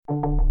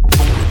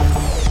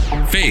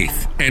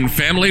Faith and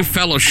Family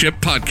Fellowship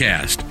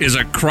Podcast is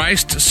a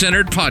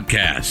Christ-centered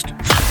podcast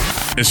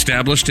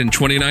established in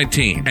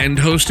 2019 and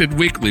hosted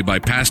weekly by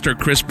Pastor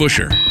Chris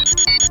Busher,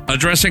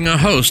 addressing a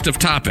host of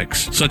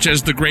topics such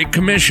as the Great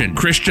Commission,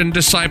 Christian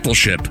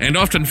discipleship, and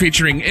often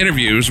featuring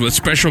interviews with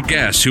special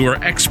guests who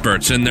are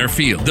experts in their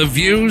field. The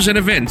views and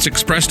events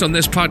expressed on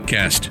this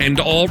podcast and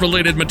all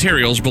related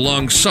materials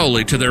belong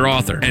solely to their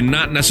author and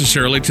not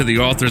necessarily to the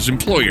author's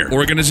employer,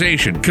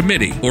 organization,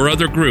 committee, or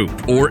other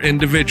group or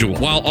individual.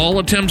 While all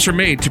attempts are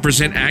made to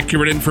present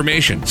accurate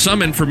information,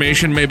 some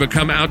information may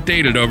become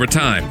outdated over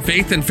time.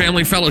 Faith and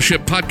Family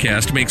Fellowship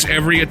Podcast makes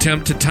every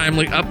attempt to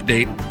timely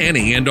update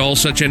any and all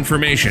such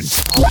information.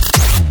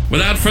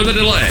 Without further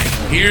delay,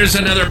 here's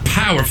another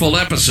powerful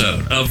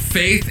episode of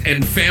Faith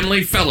and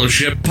Family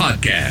Fellowship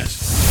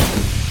Podcast.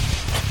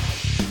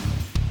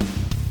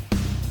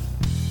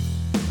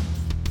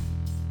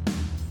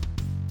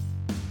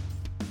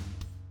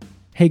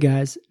 Hey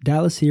guys,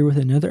 Dallas here with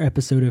another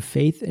episode of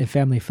Faith and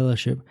Family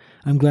Fellowship.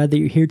 I'm glad that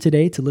you're here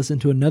today to listen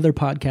to another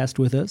podcast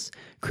with us.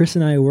 Chris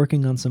and I are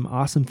working on some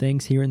awesome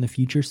things here in the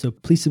future, so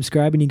please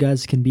subscribe and you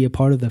guys can be a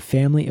part of the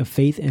family of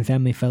Faith and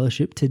Family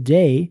Fellowship.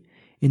 Today,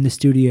 in the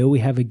studio, we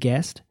have a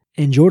guest,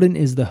 and Jordan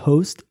is the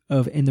host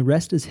of And the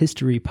Rest is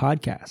History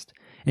podcast.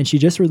 And she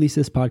just released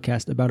this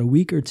podcast about a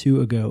week or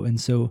two ago. And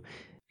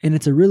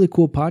it's a really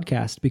cool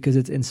podcast because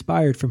it's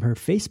inspired from her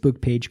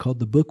Facebook page called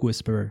The Book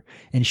Whisperer.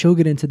 And she'll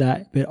get into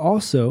that. But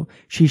also,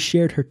 she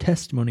shared her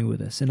testimony with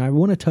us. And I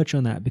want to touch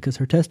on that because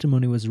her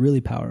testimony was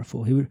really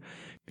powerful.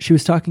 She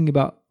was talking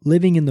about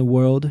living in the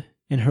world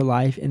in her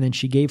life, and then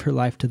she gave her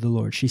life to the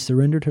Lord. She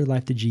surrendered her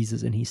life to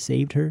Jesus, and he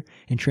saved her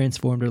and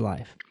transformed her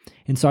life.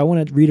 And so I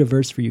want to read a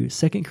verse for you,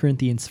 2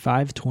 Corinthians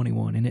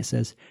 5:21, and it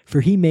says,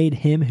 "For he made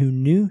him who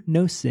knew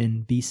no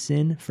sin be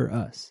sin for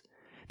us,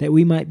 that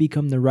we might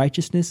become the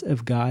righteousness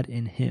of God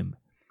in him."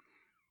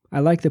 I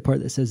like the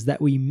part that says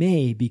that we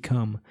may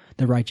become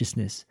the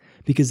righteousness,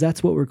 because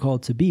that's what we're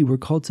called to be. We're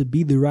called to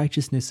be the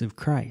righteousness of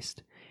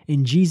Christ.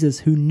 In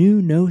Jesus, who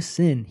knew no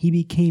sin, he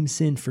became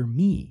sin for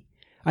me.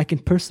 I can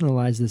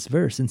personalize this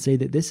verse and say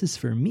that this is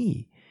for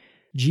me.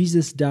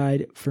 Jesus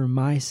died for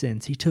my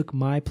sins. He took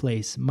my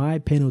place, my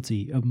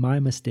penalty of my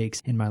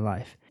mistakes in my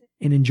life.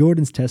 And in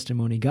Jordan's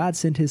testimony, God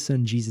sent his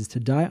son Jesus to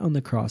die on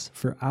the cross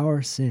for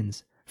our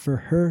sins, for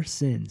her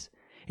sins.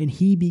 And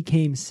he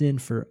became sin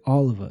for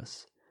all of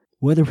us.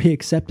 Whether we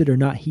accept it or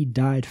not, he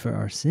died for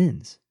our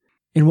sins.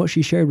 And what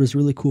she shared was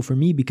really cool for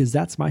me because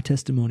that's my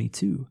testimony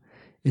too,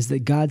 is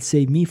that God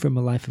saved me from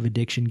a life of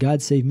addiction.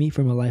 God saved me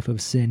from a life of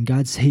sin.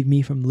 God saved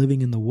me from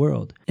living in the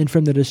world and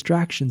from the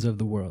distractions of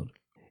the world.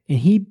 And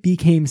he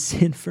became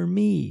sin for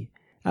me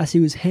as he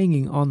was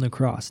hanging on the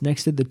cross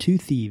next to the two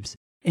thieves.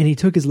 And he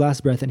took his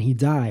last breath and he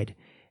died.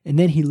 And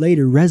then he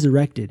later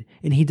resurrected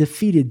and he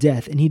defeated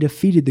death and he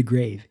defeated the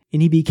grave.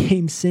 And he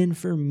became sin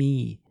for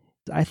me.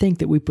 I think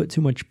that we put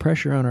too much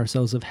pressure on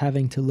ourselves of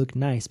having to look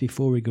nice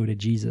before we go to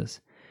Jesus.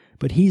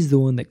 But he's the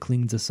one that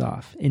cleans us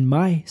off. In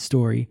my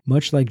story,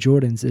 much like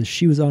Jordan's, is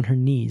she was on her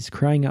knees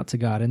crying out to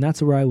God. And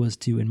that's where I was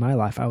too in my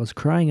life. I was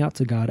crying out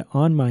to God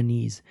on my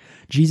knees.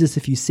 Jesus,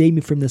 if you save me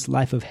from this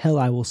life of hell,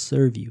 I will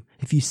serve you.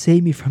 If you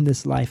save me from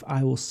this life,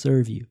 I will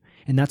serve you.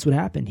 And that's what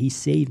happened. He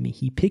saved me.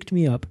 He picked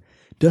me up,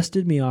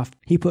 dusted me off.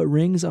 He put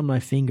rings on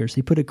my fingers.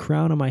 He put a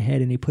crown on my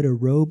head and he put a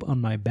robe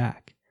on my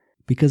back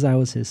because I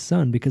was his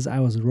son, because I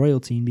was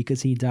royalty, and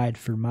because he died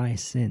for my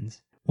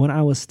sins. When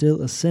I was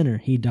still a sinner,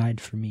 he died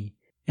for me.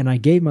 And I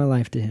gave my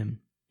life to him,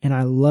 and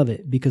I love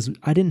it because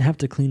I didn't have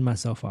to clean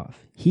myself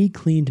off. He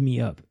cleaned me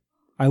up.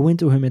 I went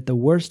to him at the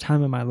worst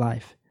time of my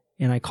life,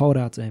 and I called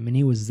out to him, and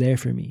he was there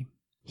for me.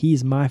 He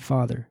is my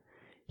father.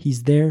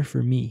 He's there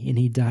for me, and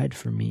he died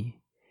for me.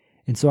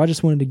 And so I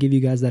just wanted to give you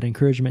guys that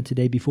encouragement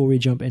today before we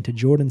jump into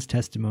Jordan's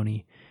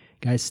testimony.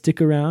 Guys, stick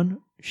around.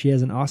 She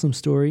has an awesome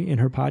story in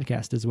her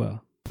podcast as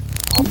well.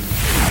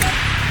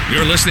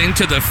 You're listening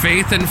to the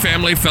Faith and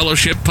Family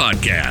Fellowship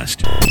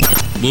Podcast.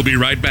 We'll be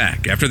right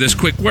back after this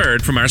quick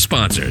word from our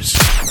sponsors.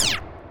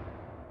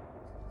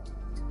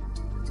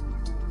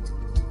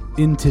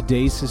 In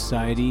today's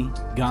society,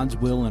 God's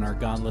will and our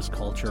godless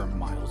culture are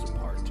miles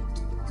apart.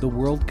 The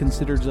world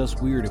considers us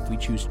weird if we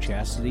choose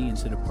chastity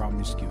instead of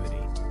promiscuity,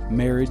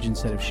 marriage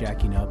instead of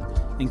shacking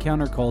up, and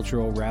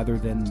countercultural rather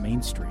than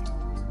mainstream.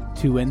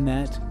 To end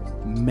that,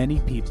 many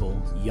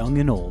people, young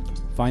and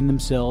old, find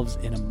themselves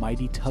in a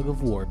mighty tug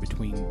of war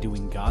between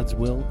doing God's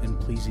will and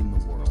pleasing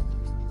the world.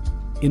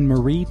 In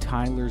Marie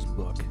Tyler's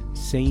book,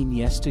 Saying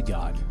Yes to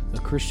God, A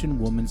Christian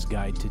Woman's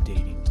Guide to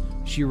Dating,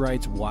 she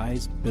writes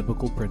wise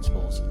biblical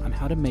principles on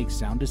how to make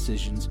sound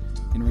decisions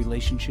in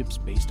relationships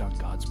based on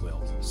God's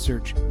will.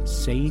 Search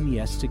Saying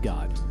Yes to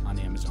God on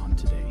Amazon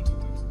today.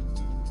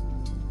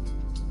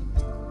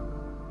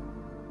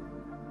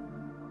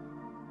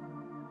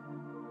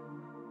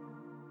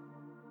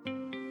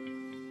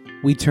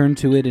 We turn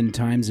to it in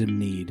times of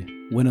need,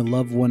 when a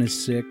loved one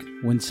is sick,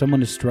 when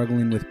someone is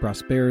struggling with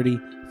prosperity,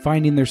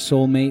 finding their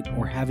soulmate,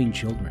 or having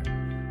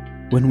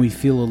children. When we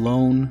feel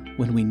alone,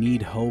 when we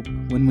need hope,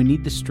 when we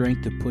need the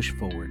strength to push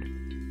forward.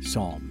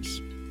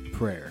 Psalms,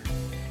 prayer,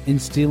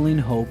 instilling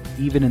hope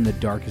even in the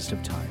darkest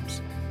of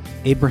times.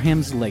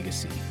 Abraham's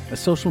Legacy, a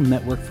social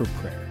network for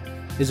prayer,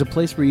 is a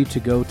place for you to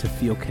go to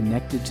feel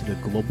connected to the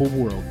global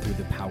world through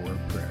the power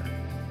of prayer.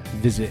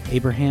 Visit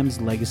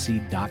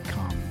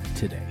abrahamslegacy.com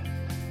today.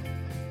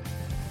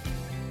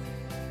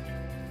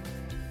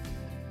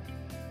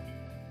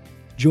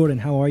 Jordan,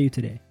 how are you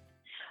today?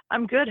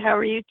 I'm good. How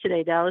are you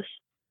today, Dallas?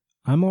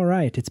 I'm all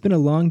right. It's been a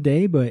long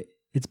day, but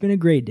it's been a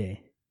great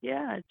day.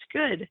 Yeah, it's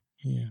good.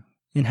 Yeah.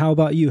 And how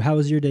about you? How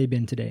has your day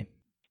been today?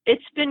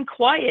 It's been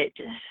quiet,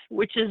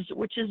 which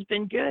has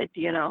been good,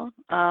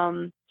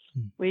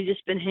 We've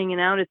just been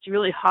hanging out. It's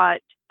really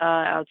hot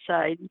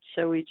outside,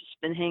 so we've just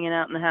been hanging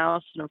out in the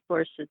house. And of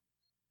course,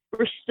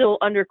 we're still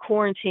under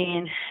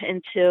quarantine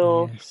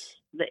until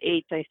the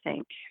 8th, I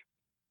think.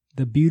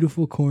 The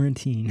beautiful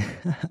quarantine.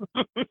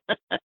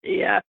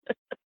 Yeah.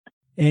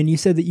 And you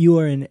said that you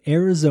are in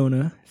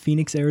Arizona,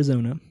 Phoenix,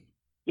 Arizona.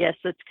 Yes,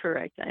 that's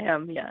correct. I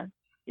am, yeah.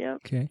 Yeah.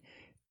 Okay.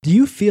 Do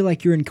you feel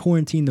like you're in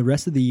quarantine the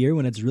rest of the year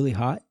when it's really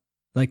hot?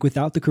 Like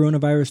without the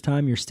coronavirus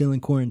time, you're still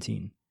in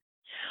quarantine?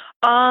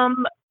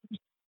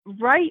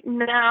 Right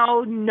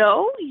now,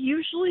 no.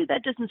 Usually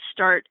that doesn't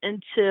start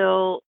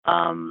until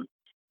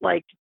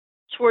like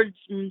towards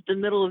the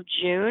middle of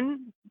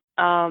June.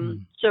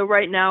 So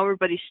right now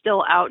everybody's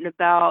still out and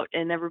about,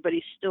 and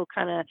everybody still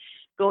kind of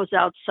goes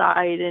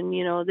outside, and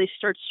they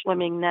start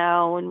swimming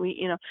now, and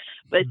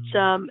but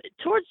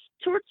towards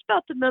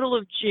about the middle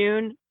of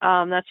June,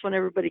 that's when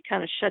everybody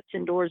kind of shuts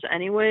indoors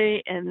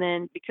anyway, and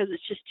then because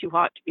it's just too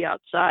hot to be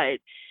outside,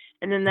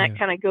 and then that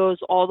kind of goes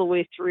all the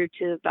way through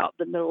to about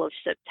the middle of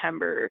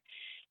September,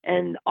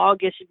 and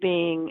August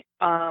being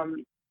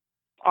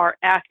our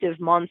active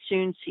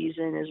monsoon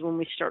season is when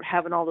we start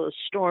having all those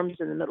storms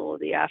in the middle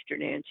of the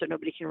afternoon, so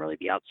nobody can really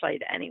be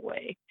outside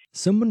anyway.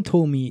 Someone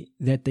told me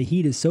that the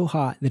heat is so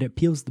hot that it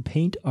peels the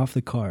paint off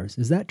the cars.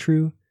 Is that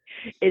true?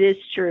 It is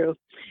true.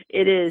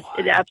 It is. What?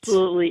 It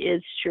absolutely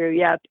is true.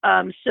 Yeah.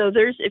 So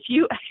if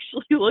you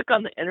actually look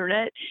on the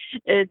internet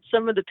at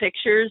some of the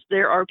pictures,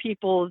 there are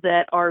people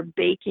that are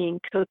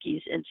baking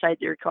cookies inside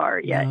their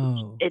car. Yeah,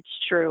 No. it's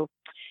true.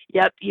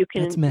 Yep. You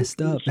can. That's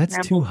messed up. That's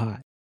too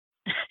hot.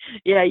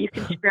 Yeah, you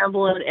can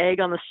scramble an egg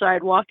on the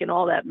sidewalk and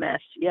all that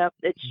mess. Yep,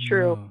 it's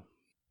true. No.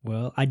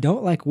 Well, I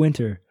don't like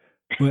winter,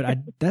 but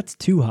that's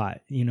too hot,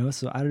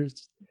 so I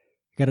just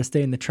got to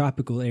stay in the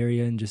tropical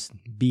area and just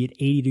be at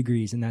 80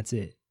 degrees, and that's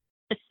it.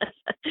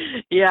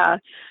 Yeah.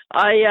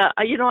 I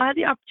had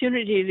the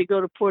opportunity to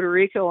go to Puerto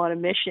Rico on a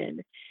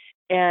mission,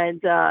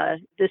 and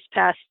this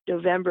past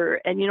November,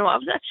 and I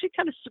was actually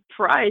kind of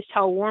surprised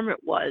how warm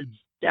it was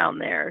down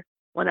there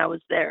when I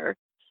was there.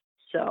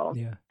 So,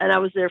 and I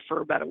was there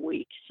for about a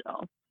week.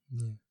 So,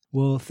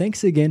 Well,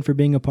 thanks again for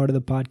being a part of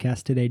the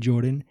podcast today,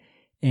 Jordan.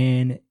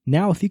 And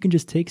now if you can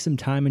just take some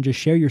time and just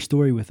share your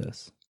story with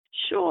us.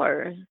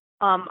 Sure.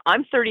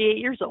 I'm 38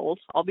 years old.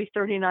 I'll be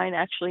 39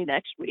 actually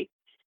next week,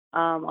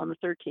 on the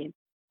 13th.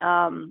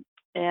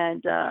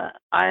 And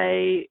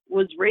I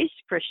was raised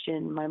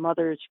Christian. My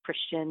mother is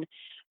Christian.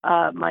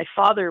 My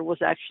father was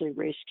actually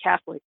raised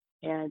Catholic.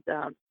 And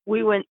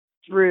we went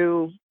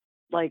through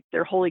like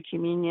their Holy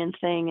Communion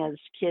thing as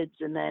kids.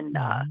 And then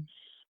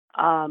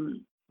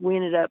we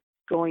ended up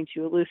going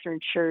to a Lutheran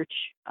church.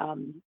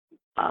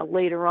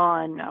 Later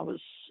on, I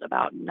was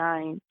about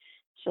 9.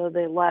 So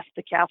they left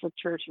the Catholic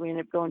church. We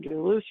ended up going to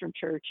a Lutheran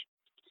church.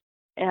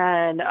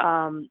 And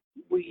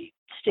we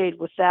stayed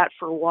with that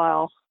for a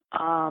while.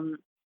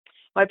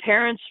 My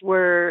parents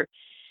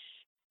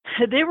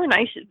they were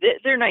nice.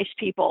 They're nice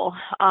people.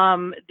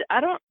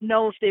 I don't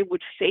know if they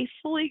would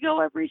faithfully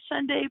go every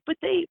Sunday, but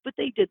they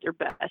did their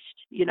best,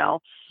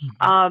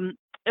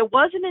 It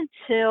wasn't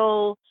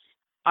until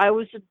I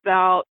was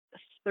about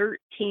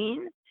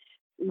 13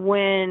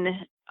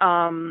 when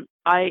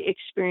I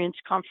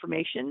experienced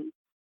confirmation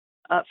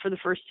for the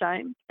first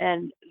time,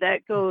 and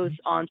that goes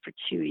on for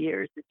 2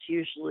 years. It's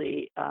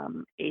usually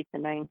 8th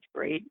and 9th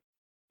grade.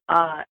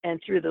 And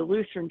through the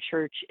Lutheran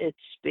church, it's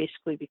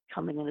basically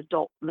becoming an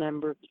adult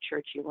member of the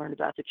church. You learn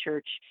about the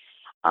church.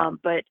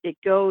 But it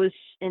goes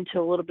into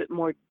a little bit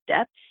more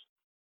depth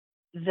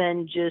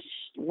than just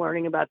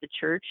learning about the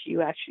church.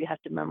 You actually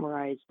have to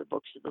memorize the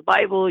books of the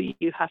Bible.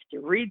 You have to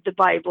read the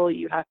Bible.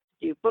 You have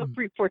to do book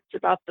reports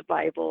about the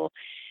Bible.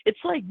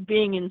 It's like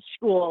being in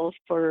school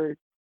for,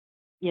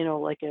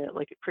 like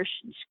a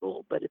Christian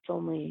school, but it's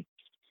only,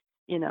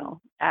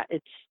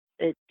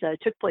 it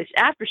took place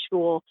after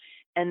school.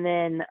 And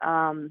then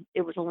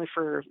it was only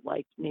for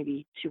like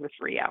maybe 2 or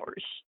 3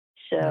 hours.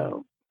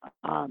 So,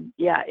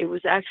 it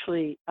was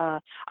actually, I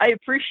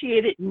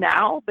appreciate it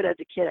now, but as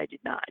a kid, I did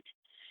not.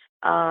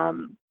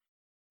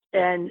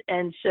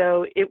 And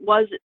so it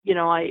was,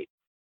 I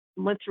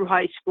went through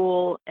high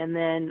school and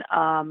then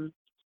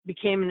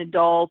became an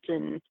adult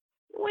and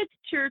went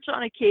to church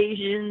on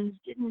occasions.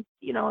 Didn't,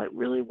 it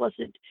really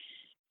wasn't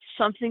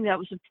something that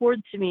was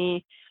important to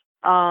me.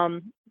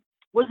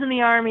 Was in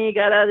the Army,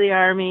 got out of the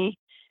Army.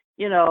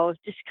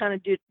 Just kind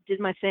of did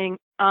my thing.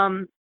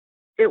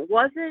 It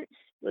wasn't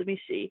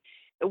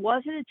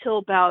until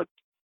about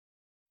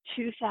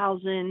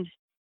 2000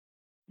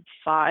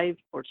 5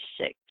 or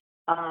 6.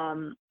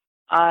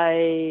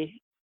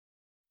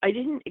 I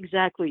didn't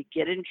exactly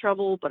get in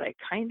trouble, but I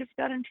kind of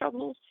got in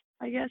trouble,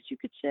 I guess you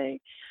could say.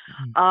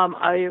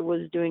 I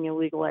was doing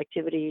illegal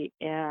activity,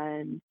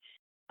 and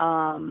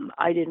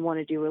I didn't want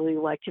to do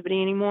illegal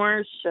activity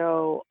anymore,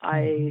 so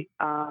I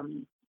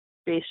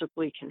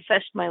basically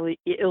confessed my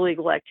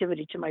illegal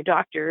activity to my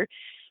doctor.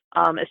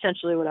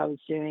 Essentially what I was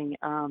doing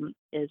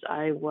is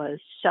I was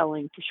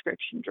selling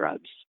prescription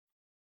drugs,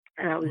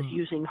 and I was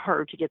using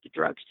her to get the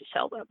drugs to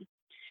sell them.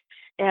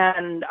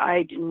 And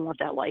I didn't want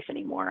that life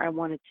anymore. I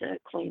wanted to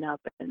clean up,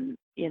 and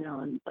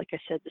and like I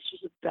said, this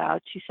was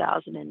about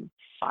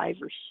 2005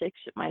 or 6.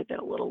 It might have been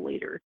a little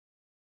later.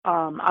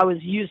 I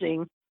was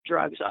using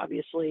drugs,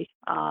 obviously,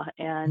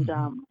 and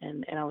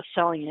I was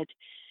selling it,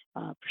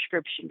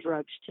 prescription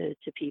drugs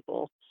to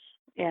people,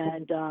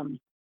 and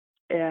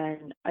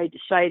I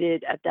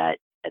decided at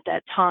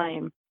that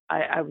time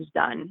I was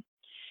done,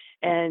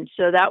 and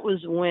so that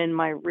was when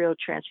my real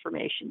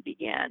transformation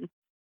began.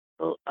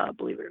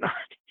 Believe it or not,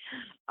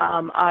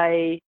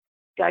 I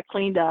got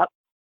cleaned up.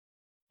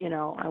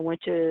 I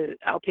went to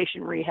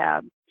outpatient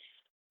rehab.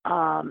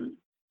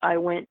 I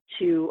went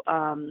to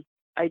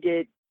I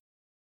did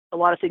a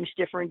lot of things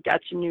different,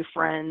 got some new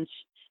friends,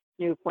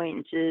 new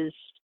acquaintances,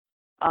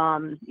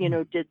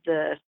 did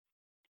the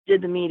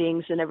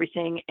meetings and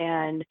everything.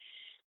 And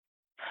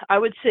I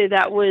would say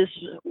that was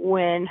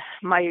when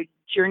my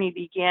journey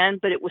began,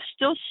 but it was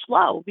still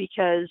slow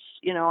because,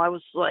 I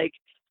was like,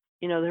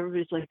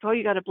 everybody's like, oh,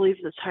 you got to believe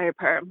this higher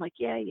power. I'm like,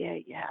 yeah.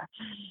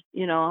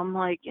 I'm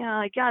like,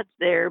 yeah, God's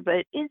there,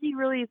 but is he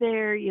really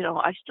there?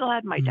 I still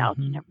had my doubts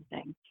and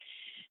everything.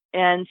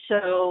 And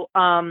so,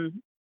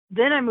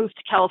 then I moved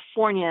to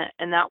California,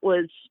 and that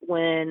was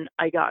when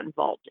I got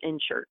involved in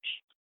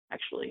church,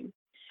 actually.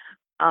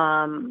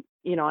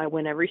 I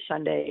went every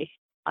Sunday.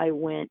 I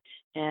went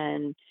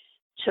and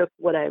took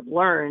what I've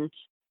learned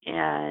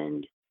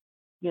and,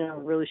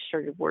 really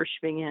started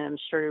worshiping him,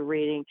 started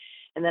reading.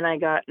 And then I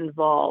got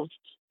involved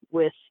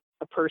with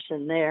a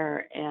person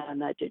there,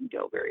 and that didn't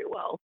go very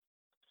well.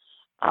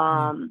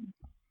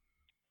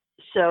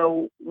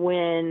 So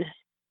when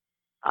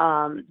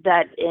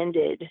that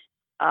ended,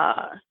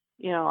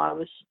 I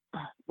was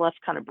left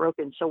kind of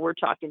broken. So we're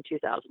talking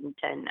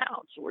 2010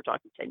 now. So we're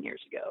talking 10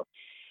 years ago.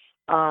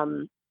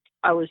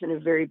 I was in a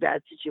very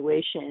bad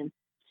situation.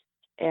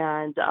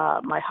 And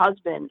my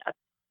husband,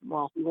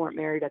 we weren't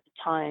married at the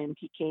time.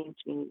 He came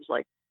to me and he was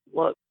like,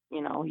 look,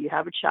 you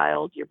have a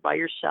child, you're by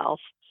yourself.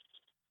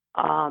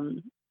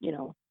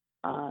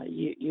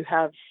 You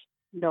have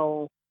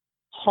no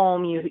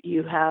home,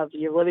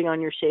 you're living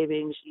on your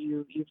savings,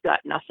 you've got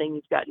nothing,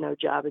 you've got no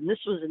job. And this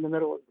was in the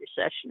middle of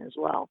recession as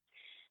well.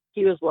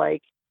 He was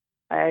like,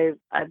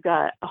 I've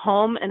got a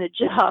home and a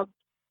job,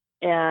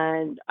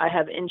 and I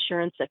have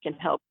insurance that can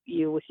help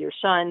you with your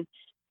son.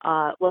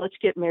 Let's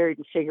get married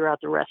and figure out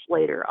the rest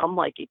later. I'm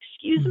like,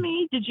 excuse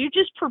me, did you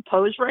just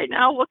propose right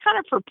now? What kind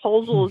of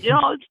proposal?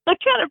 What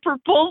kind of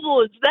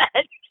proposal is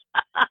that?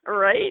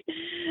 Right?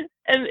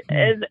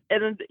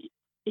 And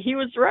he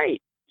was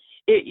right.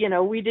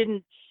 We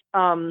didn't,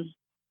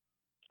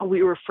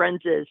 we were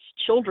friends as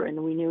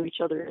children. We knew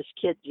each other as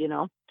kids,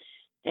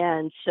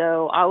 And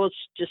so I was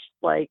just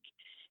like,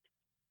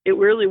 it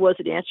really was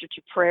an answer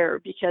to prayer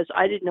because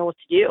I didn't know what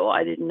to do.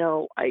 I didn't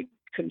know, I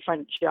couldn't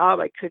find a job.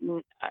 I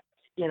couldn't,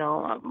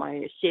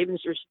 my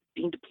savings were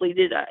being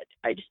depleted.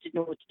 I just didn't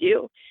know what to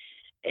do.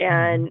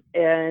 And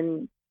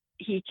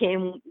he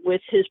came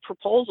with his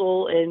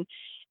proposal, and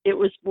it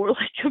was more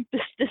like a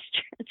business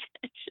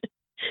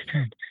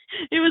transaction.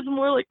 It was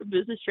more like a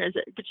business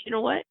transaction. But you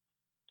know what?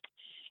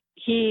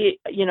 We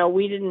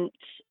didn't,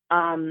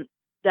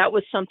 that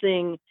was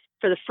something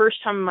for the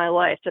first time in my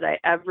life that I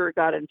ever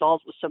got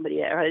involved with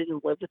somebody. I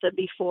didn't live with them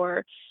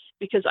before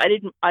because I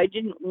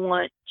didn't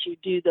want to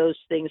do those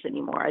things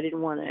anymore. I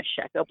didn't want to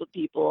shack up with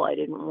people. I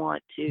didn't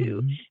want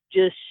to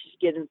just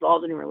get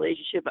involved in a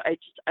relationship.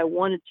 I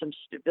wanted some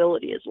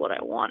stability is what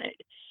I wanted.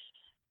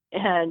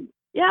 And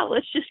yeah,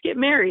 let's just get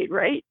married,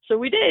 right? So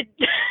we did.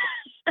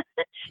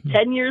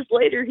 10 years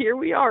later, here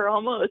we are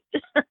almost.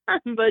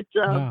 But,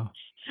 wow.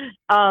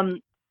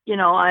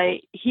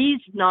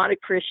 He's not a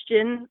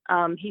Christian.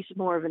 He's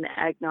more of an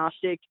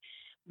agnostic,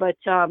 but,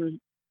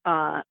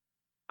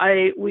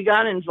 we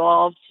got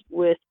involved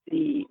with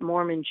the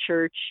Mormon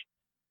Church,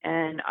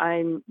 and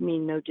I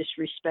mean no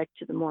disrespect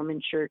to the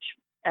Mormon Church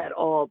at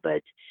all,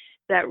 but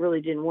that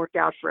really didn't work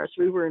out for us.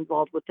 We were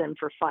involved with them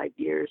for 5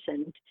 years,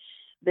 and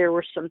there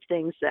were some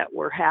things that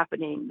were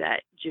happening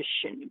that just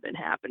shouldn't have been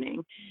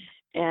happening.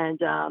 And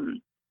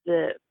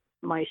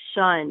my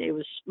son, it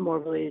was more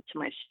related to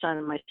my son,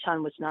 and my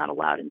son was not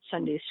allowed in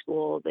Sunday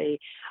school.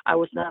 I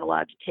was not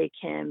allowed to take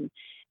him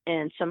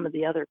and some of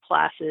the other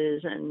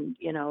classes, and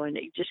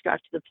it just got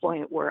to the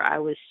point where I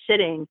was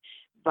sitting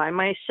by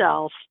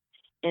myself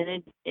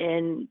in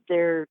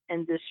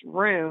this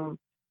room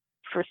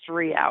for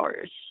 3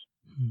 hours.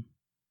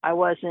 I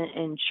wasn't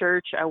in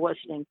church, I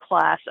wasn't in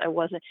class,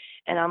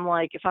 and I'm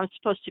like, if I'm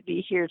supposed to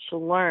be here to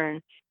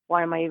learn,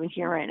 why am I even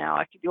here right now?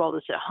 I could do all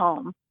this at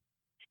home.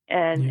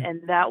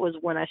 and that was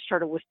when I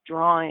started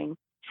withdrawing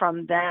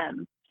from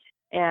them,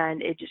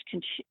 and it just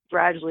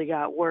gradually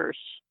got worse.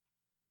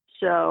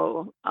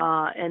 So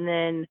and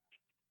then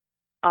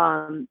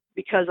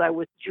because I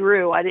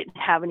withdrew, I didn't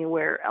have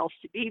anywhere else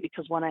to be,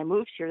 because when I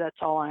moved here, that's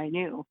all I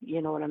knew.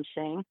 You know what I'm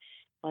saying?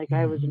 Like,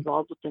 I was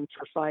involved with them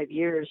for 5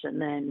 years,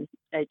 and then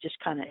it just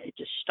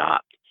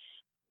stopped.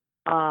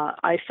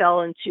 I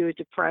fell into a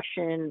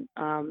depression.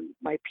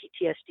 My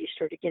PTSD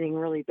started getting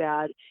really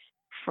bad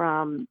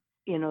from,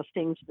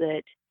 things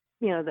that,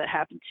 that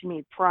happened to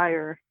me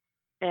prior.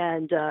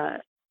 And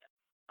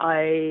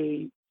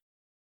I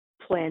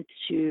planned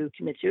to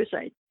commit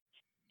suicide.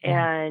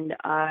 And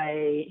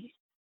I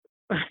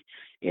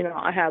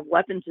have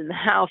weapons in the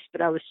house,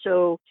 but I was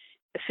so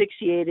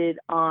asphyxiated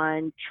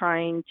on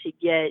trying to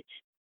get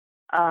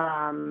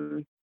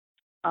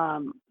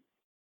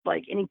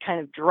like any kind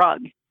of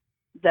drug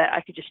that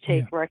I could just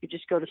take, where I could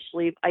just go to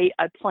sleep. I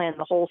planned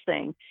the whole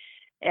thing.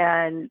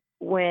 And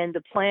when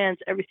the plans,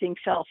 everything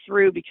fell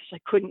through because I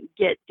couldn't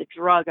get the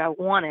drug I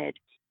wanted,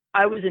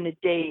 I was in a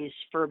daze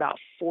for about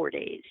 4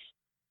 days.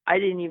 I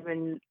didn't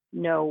even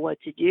know what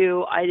to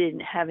do. I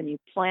didn't have any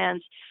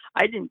plans.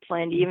 I didn't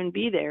plan to even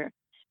be there.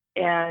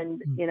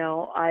 And,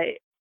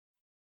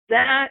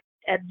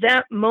 at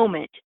that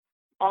moment,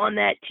 on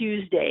that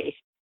Tuesday,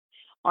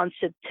 on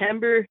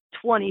September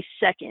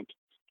 22nd,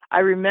 I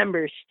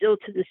remember still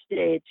to this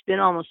day, it's been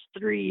almost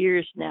 3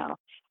 years now,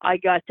 I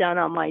got down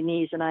on my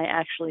knees and I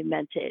actually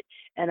meant it.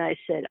 And I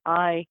said,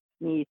 I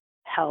need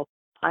help.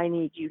 I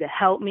need you to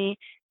help me.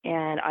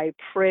 And I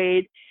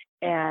prayed,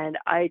 and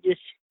I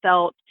just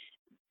felt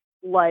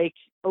like,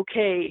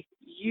 okay,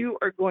 you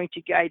are going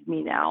to guide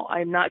me now.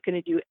 I'm not going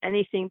to do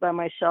anything by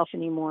myself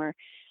anymore.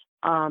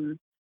 And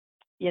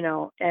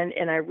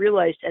I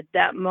realized at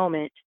that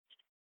moment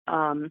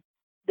that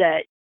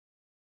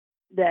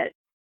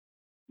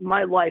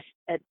my life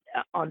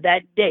on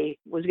that day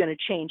was going to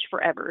change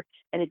forever,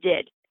 and it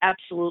did,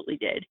 absolutely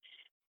did.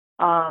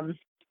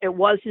 It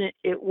was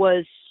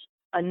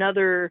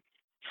another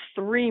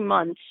 3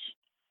 months,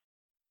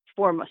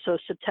 4 months. So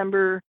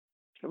September,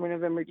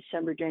 November,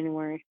 December,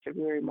 January,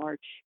 February,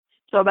 March.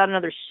 So about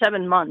another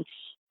 7 months.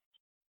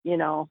 It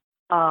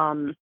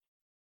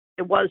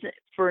wasn't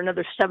for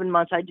another 7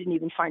 months. I didn't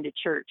even find a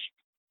church.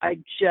 I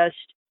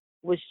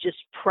was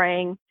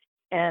praying,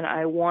 and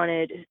I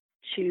wanted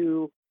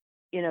to,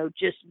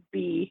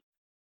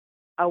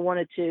 I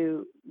wanted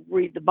to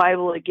read the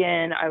Bible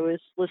again. I was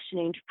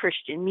listening to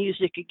Christian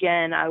music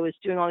again. I was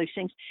doing all these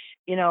things,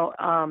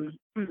 and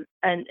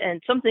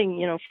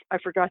something, I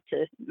forgot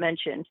to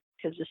mention,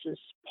 because this is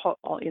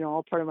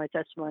all part of my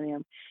testimony.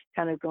 I'm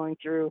kind of going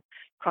through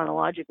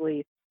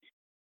chronologically.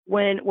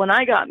 When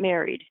I got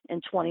married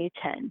in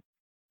 2010,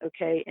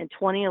 okay, in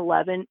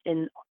 2011,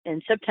 in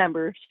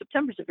September's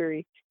a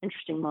very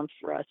interesting month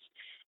for us.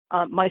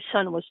 My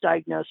son was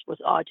diagnosed with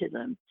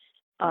autism.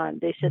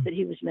 They said that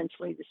he was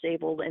mentally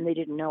disabled, and they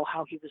didn't know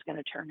how he was going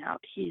to turn out.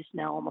 He's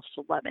now almost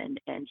 11,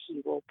 and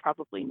he will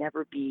probably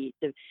never be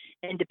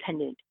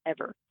independent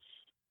ever.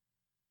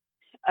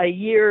 A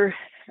year,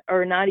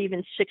 or not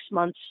even 6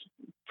 months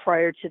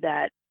prior to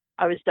that,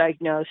 I was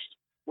diagnosed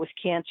with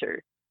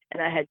cancer,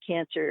 and I had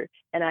cancer,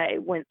 and I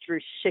went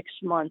through 6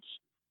 months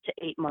to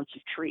 8 months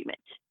of treatment.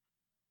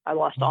 I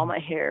lost all my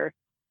hair.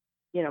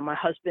 My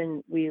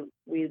husband, we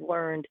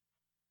learned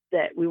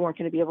that we weren't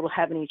going to be able to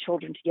have any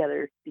children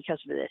together because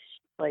of this.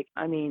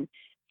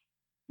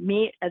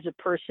 Me as a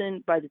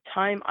person, by the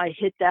time I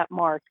hit that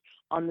mark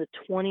on the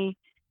 21st?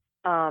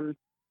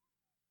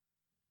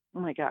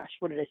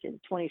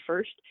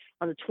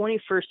 On the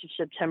 21st of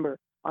September,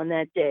 on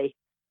that day,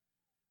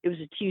 it was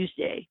a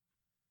Tuesday.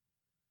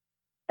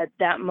 At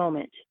that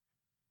moment,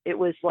 it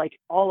was like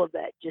all of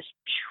that just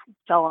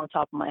fell on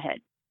top of my head.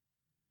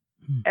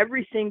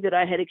 Everything that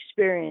I had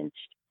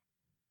experienced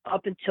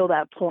up until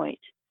that point,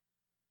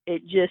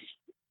 it just,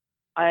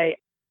 I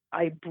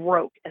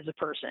broke as a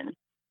person.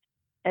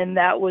 And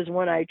that was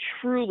when I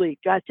truly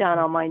got down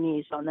on my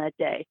knees on that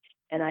day,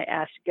 and I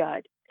asked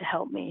God to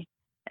help me.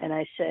 And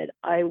I said,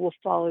 I will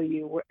follow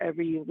you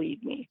wherever you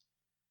lead me.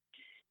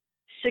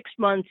 6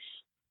 months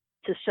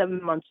to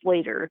 7 months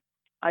later,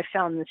 I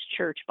found this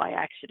church by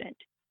accident.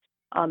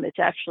 It's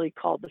actually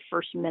called the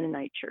First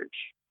Mennonite Church.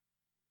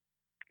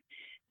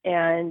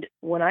 And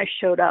when I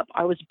showed up,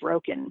 I was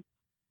broken.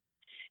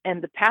 And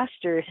the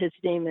pastor, his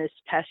name is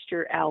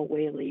Pastor Al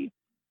Whaley.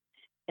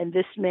 And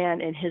this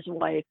man and his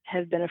wife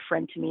have been a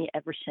friend to me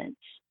ever since.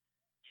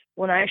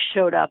 When I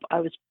showed up, I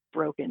was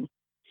broken.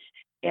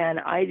 And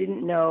I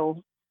didn't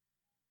know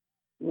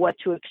what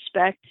to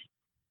expect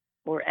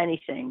or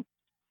anything.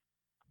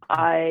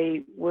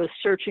 I was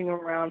searching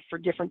around for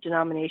different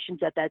denominations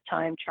at that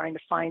time, trying to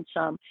find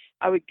some.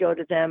 I would go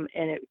to them,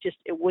 and it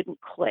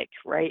wouldn't click,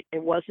 right?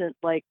 It wasn't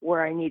like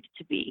where I needed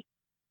to be.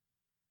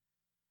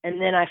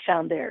 And then I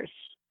found theirs.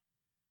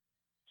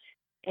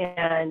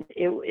 And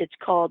it's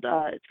called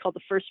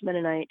the First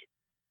Mennonite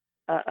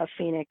of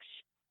Phoenix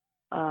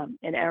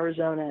in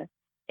Arizona.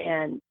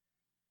 And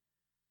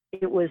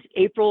it was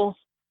April.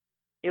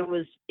 I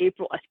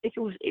think it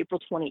was April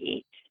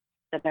 28th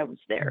that I was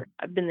there.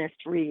 I've been there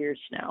 3 years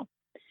now.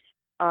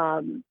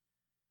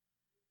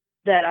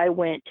 That I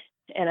went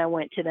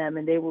to them,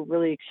 and they were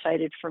really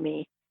excited for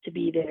me to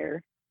be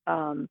there.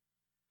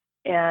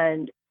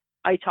 And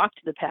I talked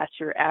to the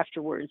pastor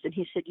afterwards, and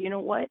he said, "You know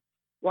what?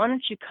 Why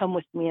don't you come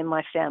with me and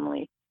my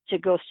family to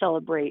go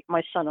celebrate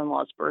my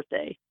son-in-law's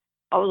birthday?"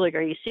 I was like,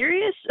 "Are you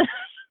serious?"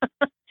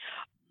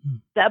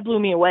 That blew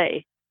me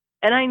away.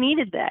 And I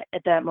needed that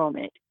at that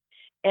moment.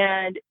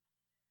 And,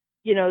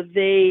 you know,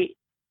 they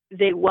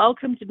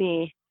welcomed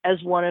me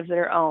as one of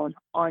their own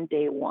on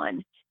day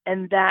one.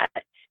 And that,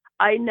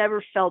 I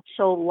never felt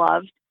so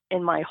loved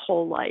in my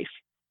whole life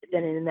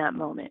than in that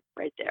moment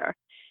right there.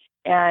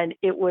 And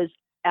it was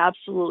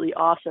absolutely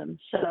awesome.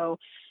 So,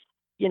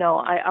 you know,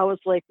 I was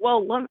like,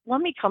 well,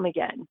 let me come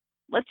again.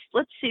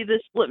 Let's see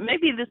this.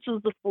 Maybe this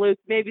was the fluke.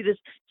 Maybe this.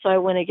 So I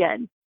went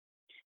again.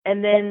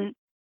 And then,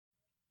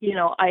 you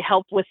know, I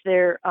helped with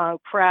their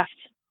craft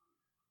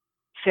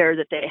fair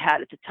that they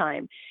had at the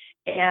time.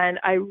 And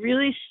I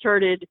really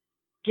started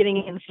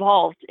getting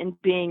involved in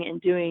being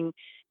and doing,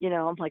 you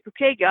know, I'm like,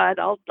 okay, God,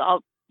 I'll,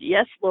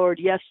 yes, Lord,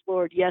 yes,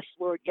 Lord, yes,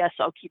 Lord, yes,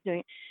 I'll keep doing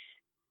it.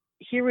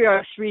 Here we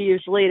are 3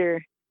 years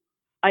later.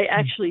 I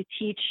actually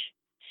teach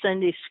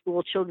Sunday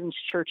school children's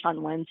church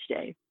on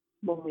Wednesday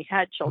when we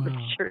had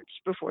children's church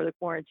before the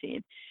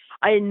quarantine.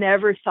 I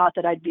never thought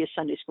that I'd be a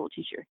Sunday school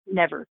teacher.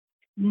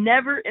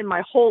 Never in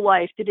my whole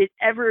life did it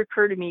ever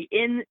occur to me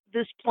in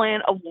this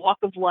plan of walk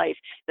of life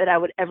that I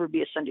would ever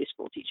be a Sunday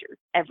school teacher,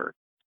 ever.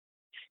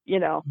 You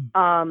know,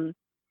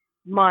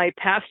 my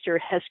pastor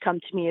has come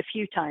to me a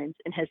few times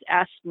and has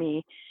asked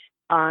me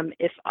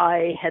if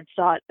I had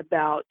thought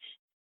about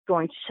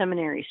going to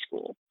seminary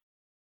school.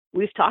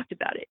 We've talked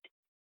about it.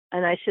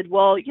 And I said,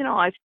 well, you know,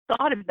 I've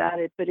thought about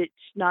it, but it's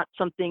not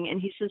something.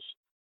 And he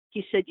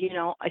said, you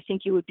know, I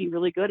think you would be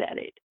really good at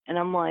it. And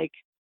I'm like,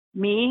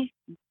 me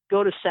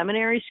go to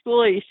seminary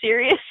school? Are you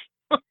serious?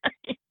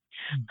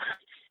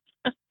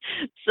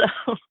 So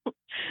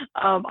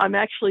I'm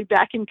actually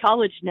back in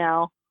college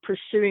now,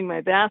 pursuing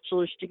my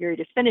bachelor's degree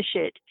to finish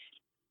it.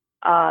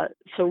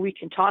 So we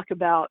can talk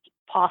about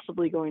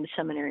possibly going to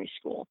seminary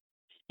school.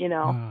 You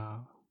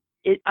know,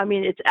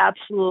 it's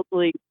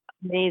absolutely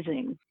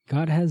amazing.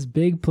 God has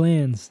big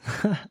plans.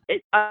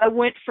 I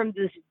went from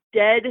this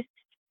dead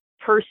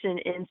person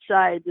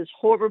inside, this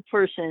horrible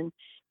person,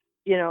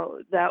 you know,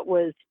 that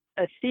was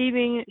a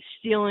thieving,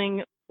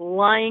 stealing,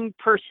 lying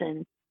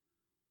person.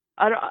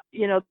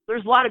 You know,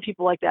 there's a lot of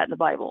people like that in the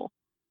Bible.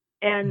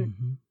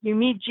 And you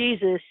meet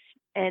Jesus,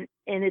 and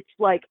it's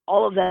like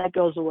all of that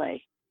goes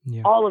away.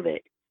 Yeah. All of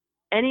it.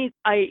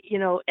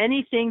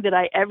 Anything that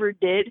I ever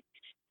did,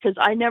 because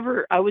I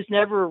was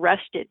never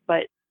arrested,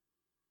 but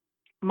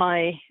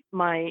my,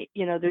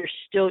 you know, there's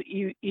still,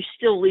 you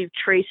still leave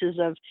traces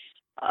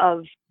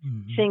of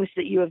things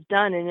that you have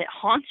done, and it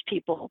haunts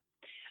people.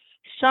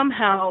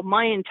 Somehow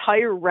my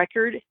entire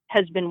record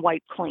has been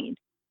wiped clean.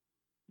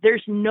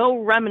 There's no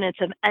remnants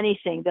of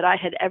anything that I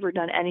had ever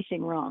done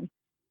anything wrong.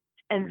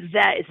 And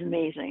that is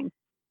amazing,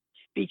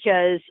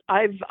 because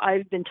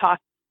I've been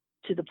talking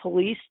to the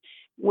police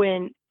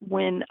when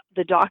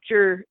the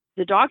doctor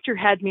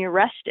had me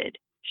arrested.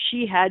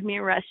 She had me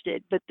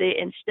arrested, but they,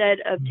 instead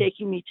of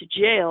taking me to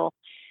jail,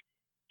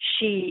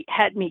 she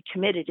had me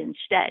committed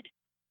instead.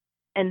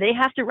 And they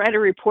have to write a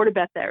report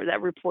about that, or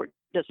that report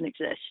doesn't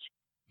exist.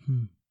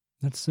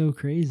 That's so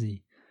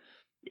crazy.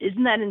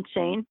 Isn't that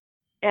insane?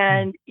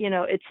 And, you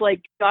know, it's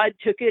like God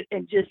took it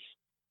and just,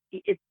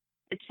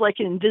 it's like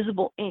an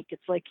invisible ink.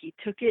 It's like he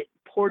took it,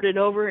 poured it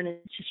over, and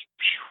it's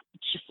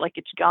just like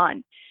it's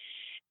gone.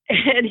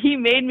 And he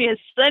made me a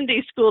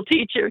Sunday school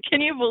teacher.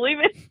 Can you believe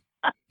it?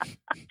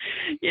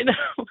 You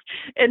know,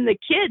 and the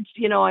kids,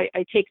 you know, I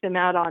take them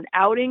out on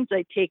outings.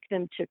 I take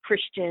them to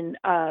Christian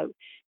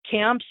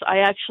camps. I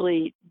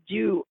actually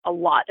do a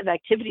lot of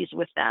activities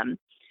with them.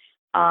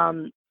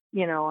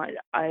 You know,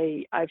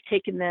 I've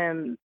taken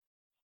them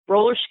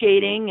roller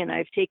skating, and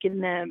I've taken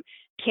them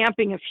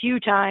camping a few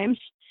times.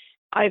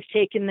 I've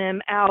taken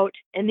them out,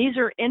 and these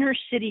are inner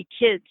city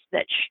kids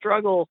that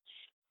struggle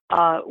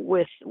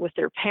with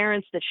their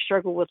parents, that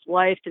struggle with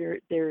life.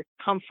 They're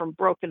come from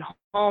broken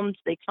homes.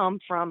 They come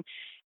from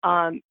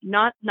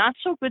not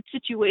so good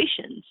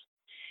situations.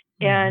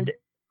 And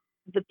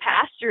the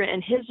pastor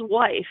and his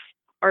wife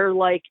are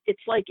like,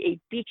 it's like a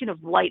beacon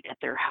of light at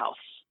their house.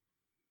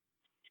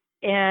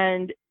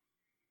 And,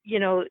 you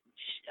know,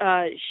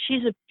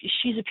 she's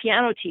a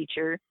piano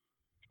teacher,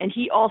 and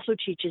he also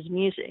teaches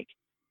music.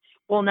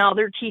 Well, now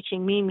they're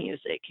teaching me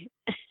music.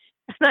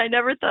 And I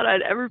never thought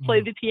I'd ever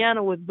play the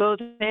piano with both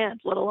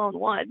hands, let alone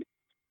one.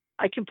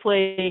 I can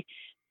play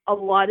a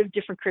lot of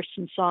different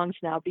Christian songs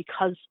now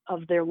because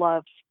of their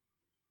love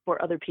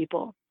for other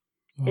people.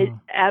 It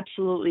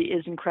absolutely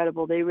is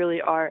incredible. They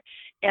really are.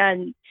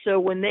 And so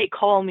when they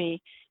call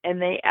me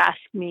and they ask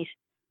me,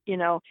 you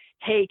know,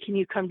 hey, can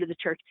you come to the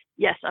church?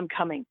 Yes, I'm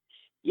coming.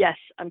 Yes,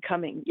 I'm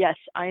coming. Yes,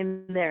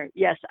 I'm there.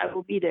 Yes, I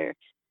will be there.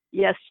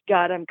 Yes,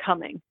 God, I'm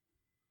coming.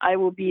 I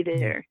will be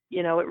there.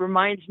 You know, it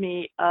reminds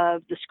me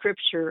of the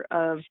scripture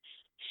of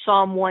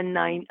Psalm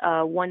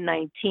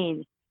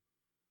 119.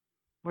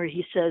 where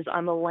he says,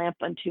 I'm a lamp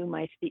unto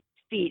my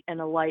feet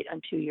and a light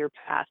unto your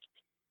path.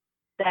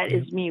 That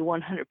is me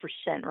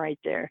 100% right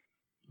there.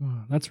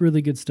 Wow, that's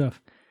really good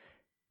stuff.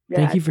 Yeah.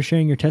 Thank you for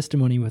sharing your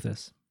testimony with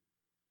us.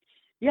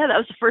 Yeah, that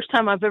was the first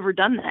time I've ever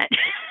done that.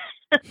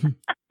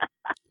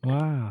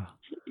 Wow.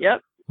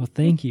 Yep. Well,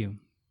 thank you.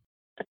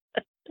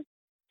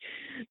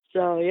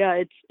 So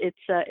yeah,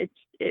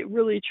 it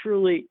really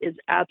truly is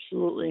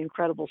absolutely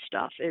incredible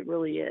stuff. It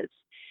really is.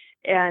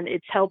 And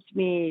it's helped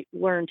me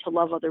learn to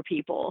love other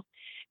people.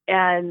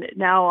 And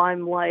now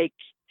I'm like,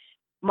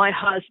 my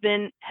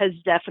husband has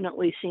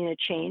definitely seen a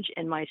change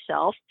in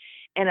myself.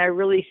 And I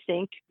really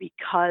think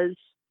because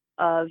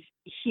of,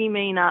 he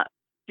may not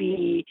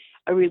be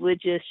a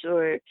religious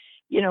or,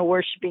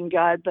 worshiping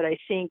God, but I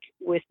think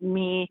with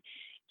me,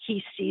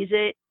 he sees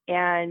it,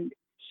 and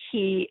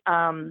he,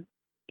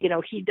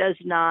 he does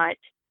not,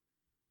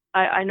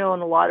 I know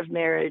in a lot of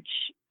marriages,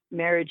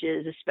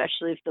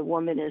 especially if the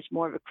woman is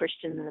more of a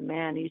Christian than the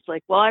man, he's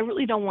like, well, I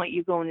really don't want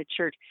you going to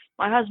church.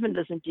 My husband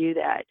doesn't do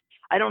that.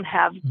 I don't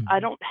have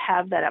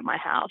that at my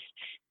house,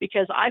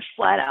 because I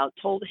flat out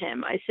told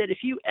him, I said, if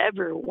you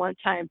ever one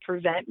time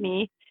prevent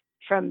me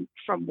from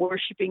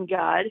worshiping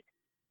God,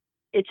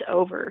 it's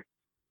over.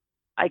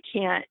 I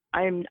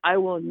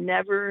will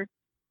never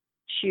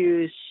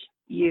choose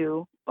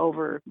you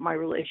over my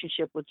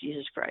relationship with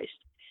Jesus Christ.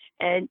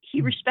 And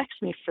he respects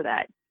me for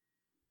that.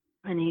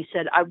 And he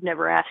said, I would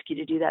never ask you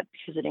to do that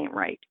because it ain't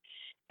right.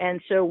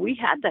 And so we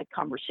had that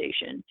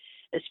conversation,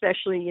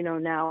 especially,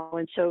 now.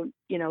 And so,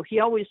 he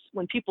always,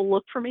 when people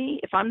look for me,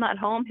 if I'm not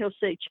home, he'll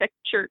say, check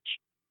church.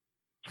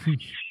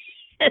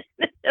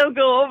 He'll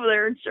go over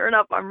there, and sure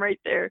enough, I'm right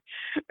there.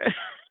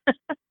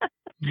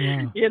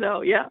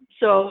 Wow. Yeah.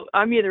 So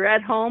I'm either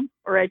at home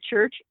or at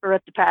church or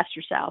at the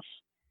pastor's house.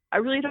 I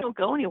really don't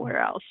go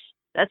anywhere else.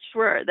 That's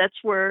where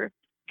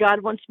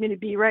God wants me to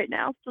be right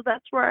now. So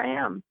that's where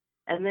I am.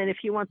 And then if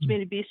he wants me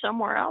to be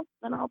somewhere else,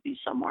 then I'll be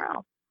somewhere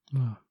else.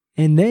 Wow.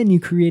 And then you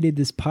created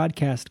this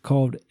podcast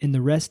called And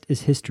the Rest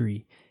is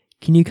History.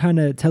 Can you kind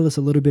of tell us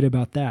a little bit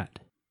about that?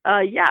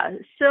 Yeah.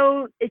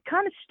 So it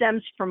kind of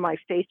stems from my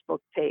Facebook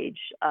page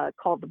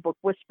called The Book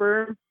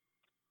Whisperer.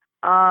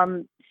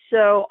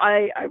 So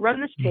I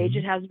run this page.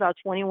 It has about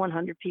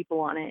 2,100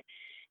 people on it.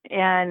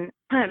 And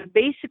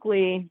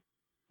basically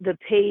the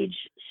page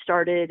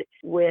started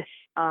with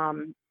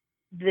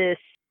this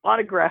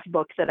autograph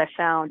book that I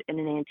found in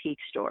an antique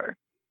store.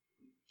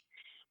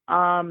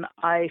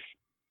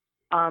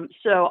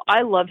 So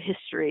I love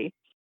history.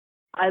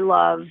 I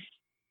love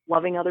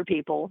loving other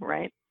people,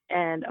 right?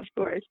 And of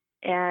course,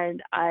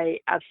 and I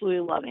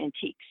absolutely love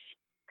antiques.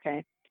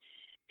 Okay.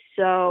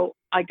 So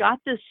I got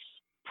this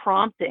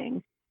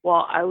prompting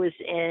while I was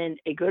in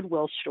a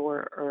Goodwill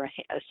store or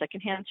a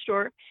secondhand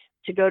store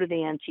to go to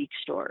the antique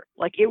store.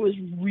 Like, it was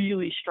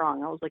really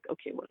strong. I was like,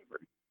 okay, whatever.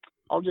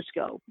 I'll just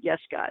go. Yes,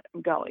 God,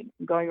 I'm going.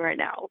 I'm going right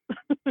now.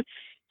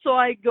 So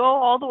I go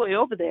all the way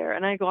over there,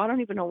 and I go, I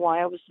don't even know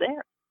why I was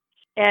there.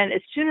 And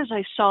as soon as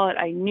I saw it,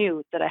 I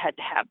knew that I had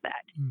to have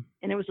that.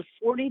 And it was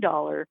a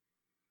 $40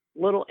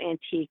 little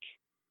antique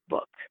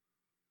book,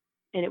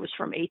 and it was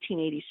from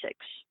 1886.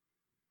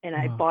 And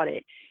I bought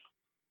it.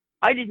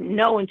 I didn't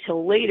know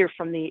until later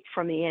from the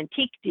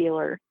antique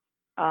dealer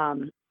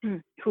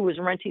who was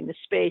renting the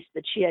space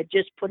that she had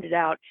just put it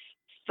out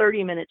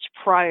 30 minutes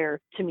prior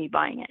to me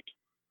buying it.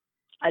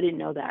 I didn't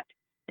know that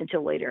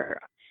until later.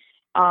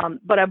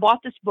 But I bought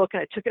this book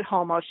and I took it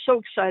home. I was so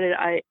excited.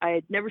 I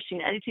had never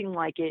seen anything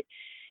like it.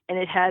 And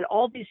it had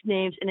all these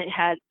names, and it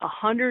had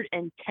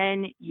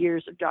 110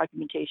 years of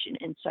documentation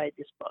inside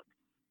this book,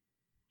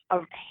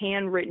 of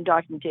handwritten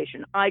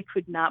documentation. I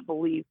could not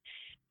believe.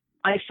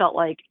 I felt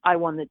like I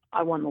won the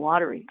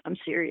lottery. I'm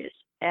serious.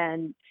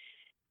 And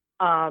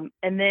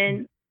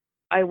then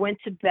I went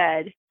to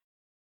bed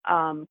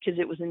because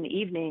it was in the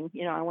evening.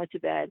 I went to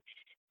bed,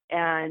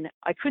 and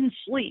I couldn't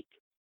sleep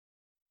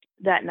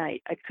that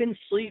night. I couldn't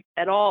sleep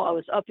at all. I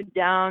was up and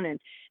down, and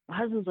my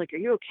husband's like, "Are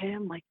you okay?"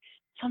 I'm like,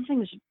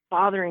 "Something's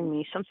bothering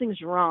me.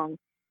 Something's wrong."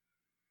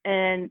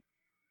 And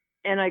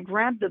I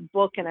grabbed the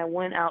book and I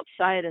went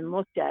outside and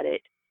looked at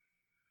it,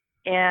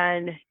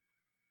 and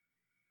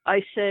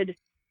I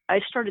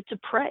started to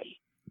pray.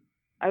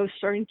 I was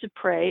starting to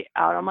pray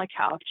out on my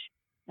couch,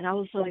 and I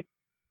was like,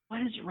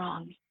 "What is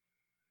wrong?"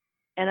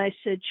 And I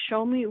said,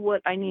 "Show me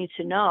what I need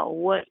to know.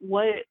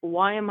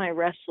 Why am I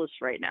restless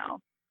right now?"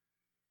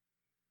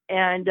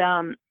 And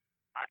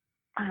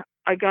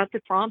I got the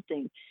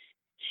prompting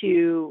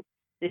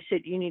they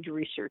said, "You need to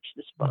research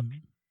this book.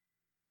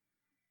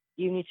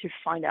 You need to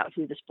find out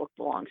who this book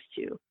belongs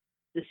to.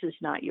 This is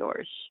not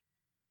yours."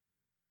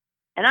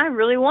 And I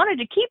really wanted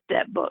to keep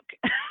that book.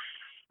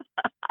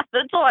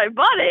 That's why I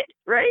bought it,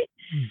 right?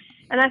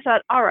 And I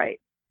thought, all right,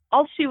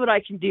 I'll see what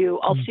I can do.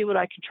 I'll see what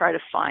I can try to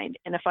find.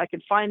 And if I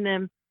can find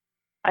them,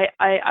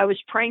 I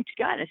was praying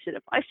to God. I said,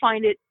 if I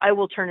find it, I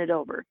will turn it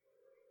over.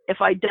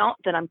 If I don't,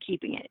 then I'm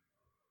keeping it.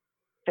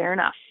 Fair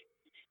enough.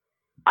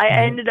 I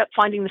ended up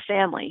finding the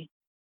family.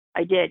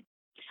 I did.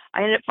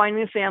 I ended up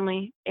finding the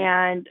family.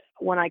 And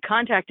when I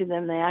contacted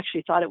them, they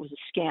actually thought it was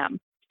a scam.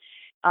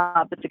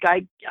 But the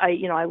guy,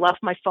 I left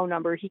my phone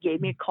number. He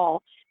gave me a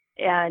call,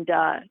 and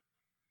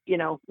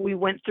we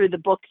went through the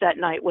book that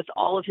night with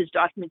all of his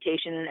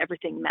documentation, and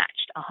everything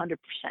matched 100%.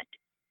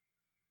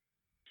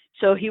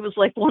 So he was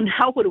like, well,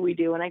 now what do we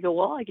do? And I go,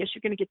 well, I guess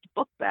you're going to get the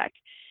book back.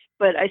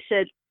 But I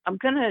said, I'm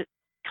going to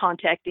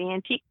contact the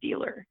antique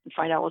dealer and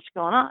find out what's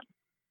going on.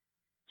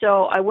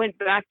 So I went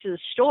back to the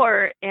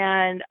store,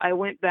 and I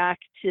went back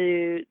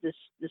to this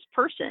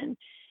person,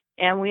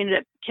 and we ended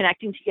up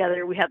connecting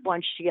together. We had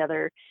lunch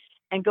together,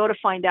 and go to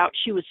find out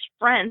she was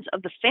friends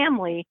of the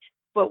family.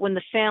 But when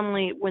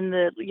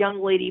the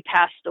young lady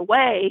passed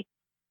away,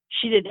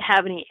 she didn't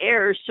have any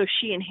heirs, so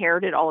she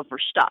inherited all of her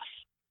stuff.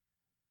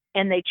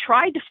 And they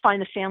tried to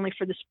find the family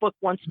for this book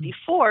once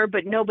before,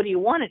 but nobody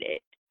wanted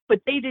it.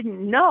 But they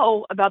didn't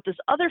know about this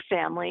other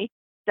family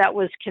that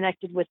was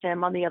connected with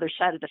them on the other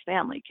side of the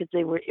family, because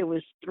it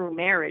was through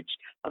marriage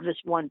of this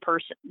one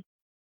person.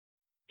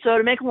 So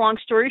to make a long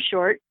story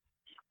short,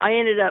 we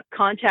ended up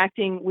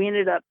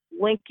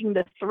linking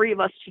the three of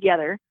us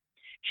together.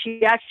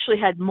 She actually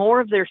had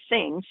more of their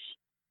things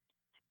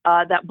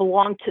that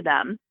belonged to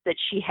them that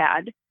she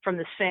had from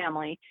this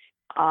family.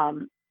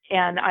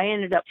 And I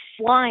ended up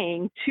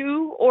flying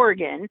to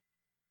Oregon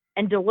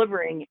and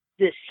delivering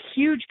this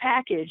huge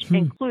package,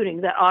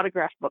 including that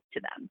autograph book,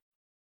 to them.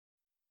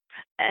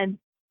 And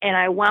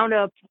I wound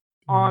up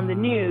on the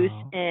news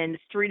in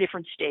 3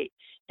 different states: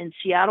 in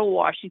Seattle,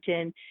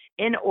 Washington,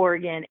 in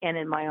Oregon, and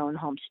in my own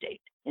home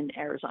state in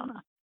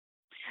Arizona.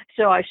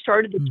 So I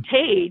started the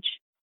page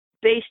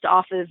based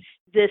off of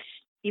this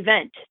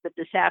event that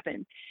this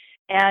happened.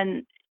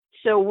 And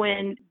so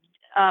when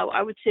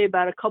I would say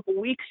about a couple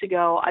weeks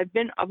ago, I've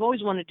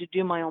always wanted to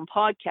do my own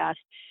podcast,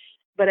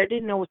 but I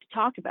didn't know what to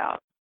talk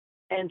about.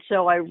 And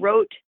so I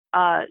wrote,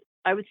 I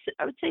would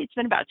say it's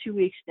been about 2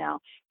 weeks now.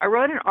 I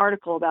wrote an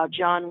article about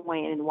John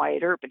Wayne and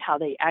Wyatt Earp and how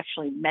they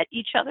actually met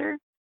each other.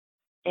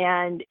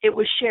 And it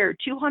was shared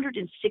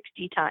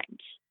 260 times.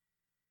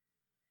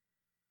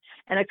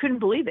 And I couldn't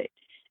believe it.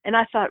 And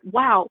I thought,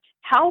 wow,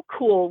 how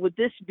cool would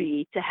this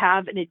be to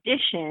have an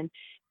addition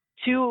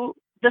to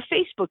the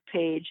Facebook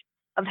page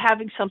of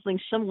having something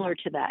similar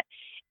to that?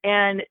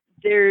 And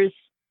there's,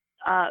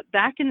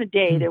 back in the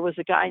day, there was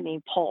a guy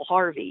named Paul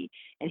Harvey,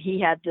 and he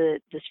had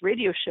this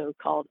radio show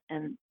called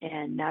And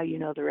Now You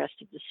Know the Rest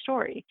of the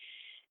Story.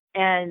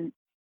 And,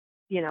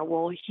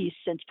 he's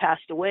since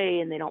passed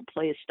away, and they don't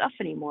play his stuff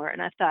anymore.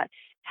 And I thought,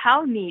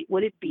 how neat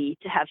would it be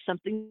to have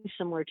something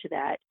similar to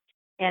that?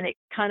 And it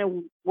kind of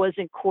was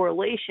in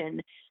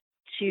correlation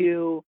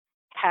to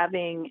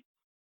having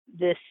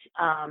this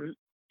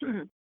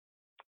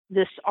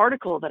this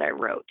article that I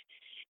wrote.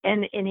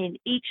 And in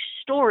each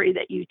story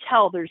that you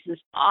tell, there's this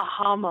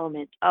aha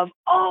moment of,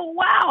 oh,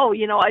 wow,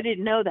 I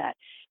didn't know that.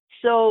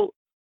 So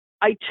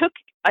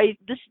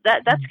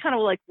that's kind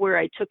of like where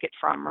I took it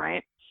from,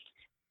 right?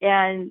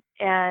 And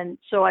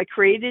so I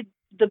created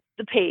the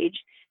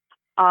page.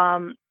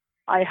 I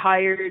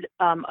hired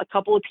a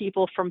couple of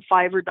people from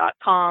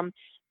Fiverr.com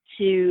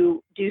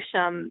to do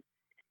some,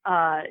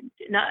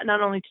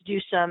 not only to do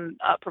some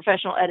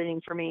professional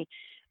editing for me,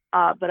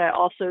 but I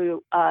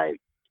also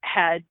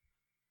had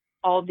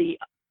all the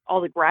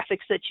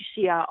graphics that you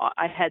see.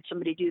 I had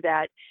somebody do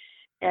that,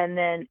 and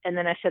then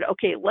I said,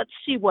 okay, let's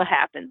see what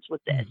happens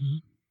with this.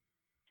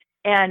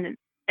 And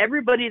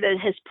everybody that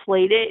has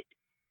played it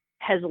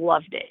has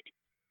loved it.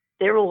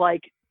 They were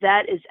like,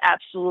 that is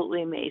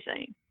absolutely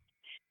amazing.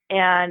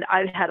 And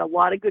I've had a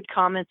lot of good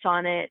comments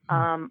on it.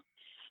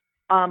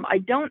 I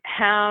don't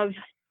have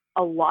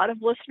a lot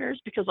of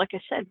listeners because, like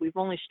I said, we've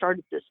only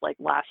started this like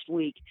last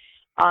week.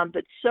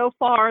 But so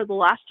far, the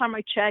last time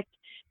I checked,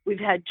 we've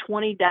had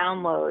 20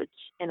 downloads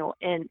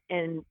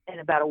in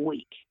about a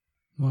week.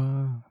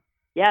 Wow.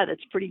 Yeah,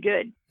 that's pretty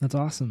good. That's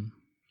awesome.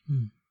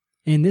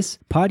 And this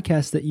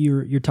podcast that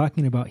you're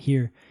talking about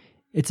here,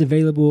 it's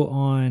available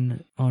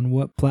on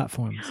what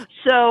platforms?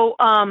 So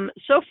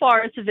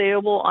far it's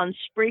available on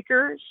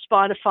Spreaker,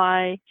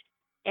 Spotify,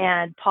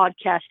 and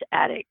Podcast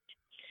Addict.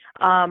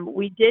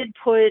 We did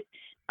put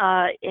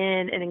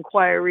in an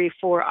inquiry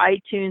for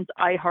iTunes,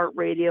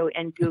 iHeartRadio,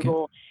 and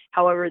Google. Okay.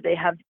 However, they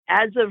have,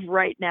 as of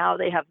right now,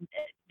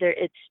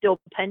 it's still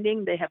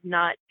pending. They have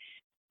not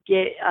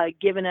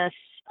given us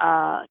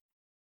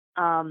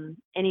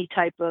any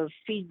type of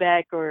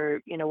feedback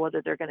or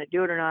whether they're going to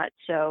do it or not.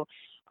 So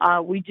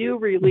we do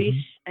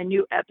release a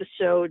new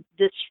episode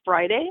this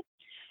Friday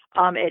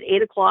at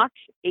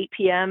 8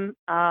 p.m.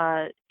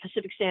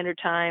 Pacific Standard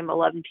Time,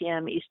 11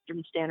 p.m.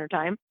 Eastern Standard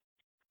Time.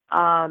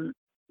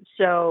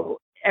 So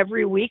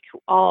every week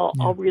I'll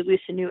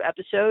release a new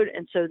episode.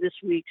 And so this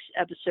week's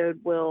episode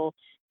will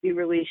be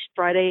released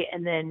Friday.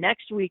 And then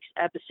next week's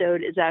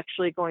episode is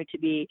actually going to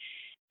be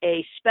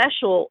a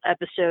special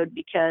episode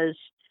because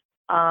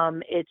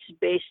it's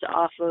based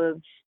off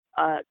of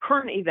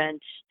current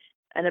events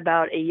and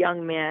about a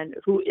young man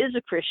who is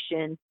a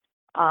Christian,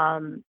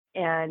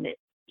 and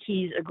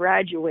he's a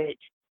graduate,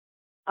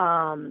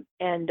 and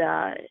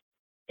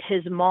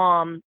his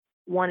mom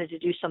wanted to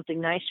do something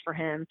nice for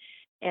him.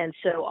 And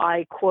so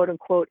I, quote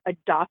unquote,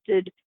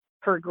 adopted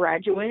her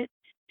graduate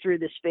through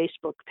this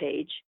Facebook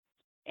page.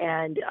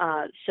 And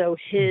so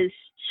his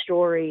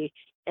story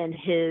and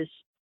his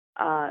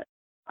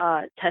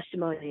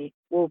testimony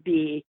will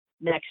be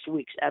next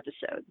week's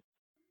episode.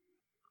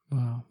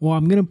 Wow. Well,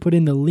 I'm going to put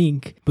in the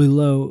link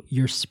below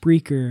your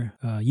Spreaker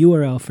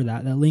URL for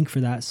that link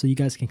for that, so you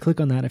guys can click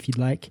on that if you'd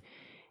like.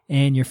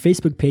 And your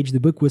Facebook page, The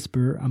Book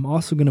Whisperer, I'm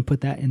also going to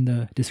put that in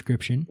the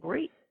description.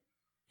 Great.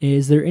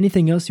 Is there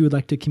anything else you would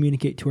like to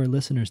communicate to our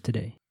listeners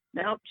today?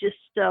 No, just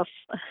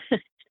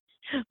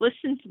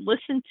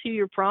listen to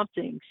your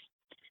promptings.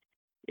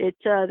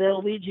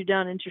 They'll lead you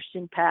down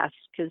interesting paths,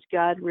 because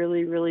God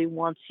really, really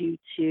wants you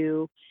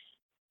to.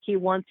 He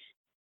wants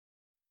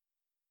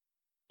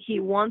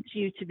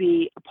you to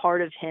be a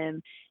part of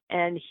Him,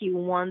 and He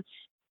wants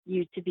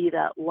you to be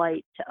that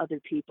light to other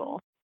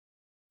people.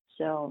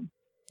 So,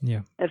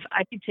 yeah, if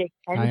I could take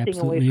anything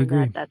away from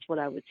that, that's what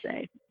I would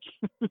say.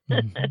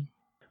 Mm-hmm.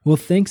 Well,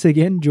 thanks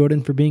again,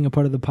 Jordan, for being a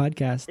part of the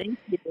podcast. Thank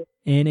you.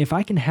 And if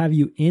I can have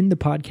you end the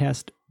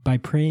podcast by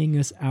praying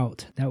us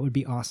out, that would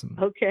be awesome.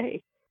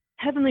 Okay.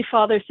 Heavenly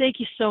Father, thank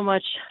you so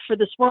much for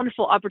this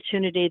wonderful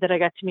opportunity that I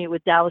got to meet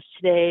with Dallas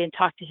today and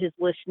talk to his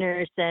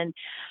listeners. And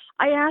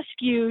I ask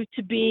you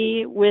to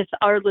be with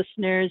our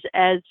listeners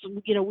as,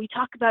 we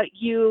talk about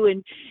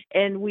you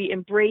and we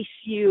embrace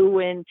you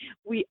and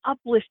we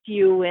uplift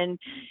you and,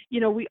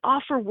 we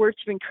offer words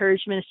of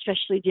encouragement,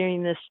 especially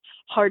during this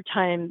hard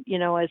time,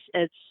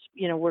 as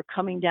we're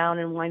coming down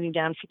and winding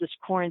down for this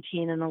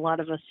quarantine, and a lot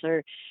of us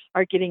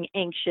are getting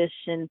anxious,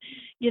 and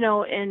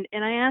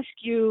I ask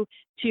you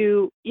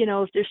to,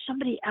 if there's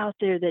somebody out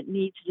there that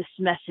needs this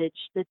message,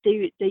 that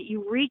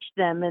you reach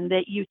them and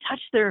that you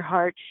touch their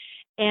heart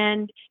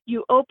and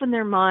you open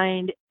their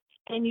mind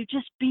and you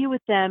just be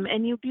with them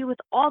and you be with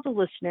all the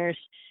listeners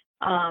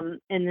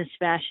in this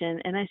fashion.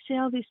 And I say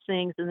all these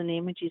things in the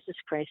name of Jesus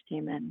Christ.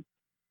 Amen.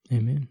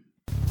 Amen.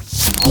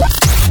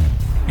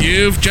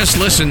 You've just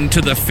listened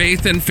to the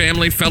Faith and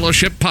Family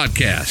Fellowship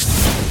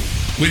Podcast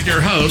with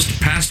your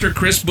host, Pastor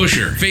Chris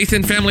Busher. Faith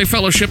and Family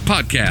Fellowship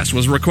Podcast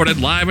was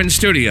recorded live in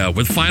studio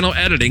with final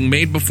editing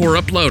made before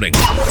uploading.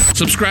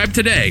 Subscribe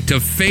today to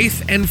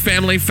Faith and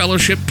Family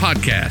Fellowship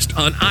Podcast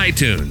on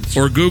iTunes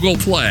or Google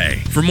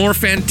Play. For more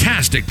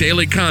fantastic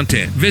daily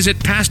content,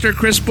 visit Pastor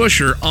Chris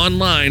Busher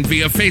online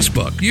via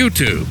Facebook,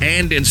 YouTube,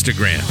 and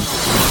Instagram.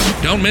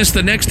 Don't miss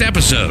the next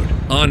episode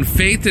on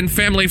Faith and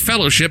Family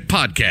Fellowship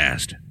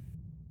Podcast.